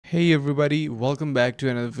Hey everybody, welcome back to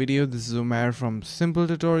another video. This is Omar from Simple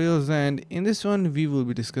Tutorials, and in this one we will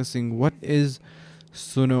be discussing what is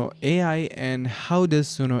Suno AI and how does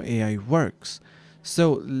Suno AI works.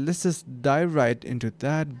 So let's just dive right into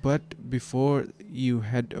that, but before you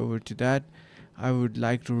head over to that, I would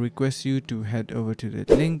like to request you to head over to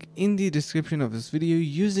the link in the description of this video,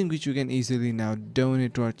 using which you can easily now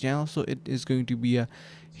donate to our channel. So it is going to be a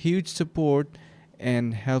huge support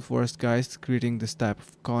and help for us guys creating this type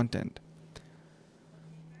of content.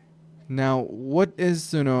 Now, what is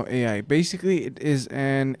Suno AI? Basically, it is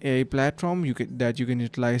an AI platform that you can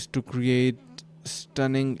utilize to create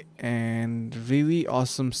stunning and really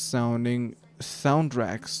awesome sounding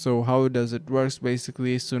soundtracks. So how does it works?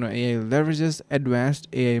 Basically, Suno AI leverages advanced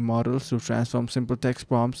AI models to transform simple text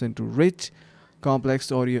prompts into rich,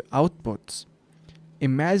 complex audio outputs.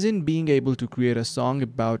 Imagine being able to create a song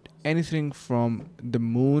about anything from the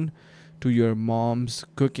moon to your mom's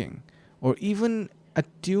cooking, or even a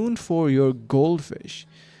tune for your goldfish,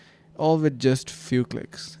 all with just few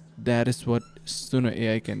clicks. That is what Suno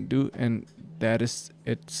AI can do, and that is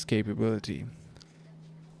its capability.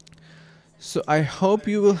 So I hope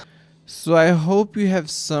you will. So I hope you have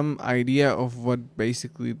some idea of what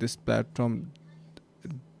basically this platform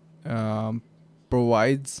um,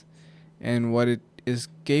 provides and what it is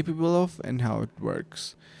capable of and how it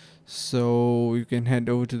works. So you can head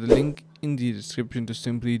over to the link in the description to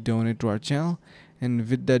simply donate to our channel. And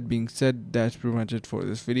with that being said, that's pretty much it for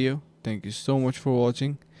this video. Thank you so much for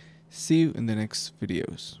watching. See you in the next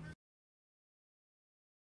videos.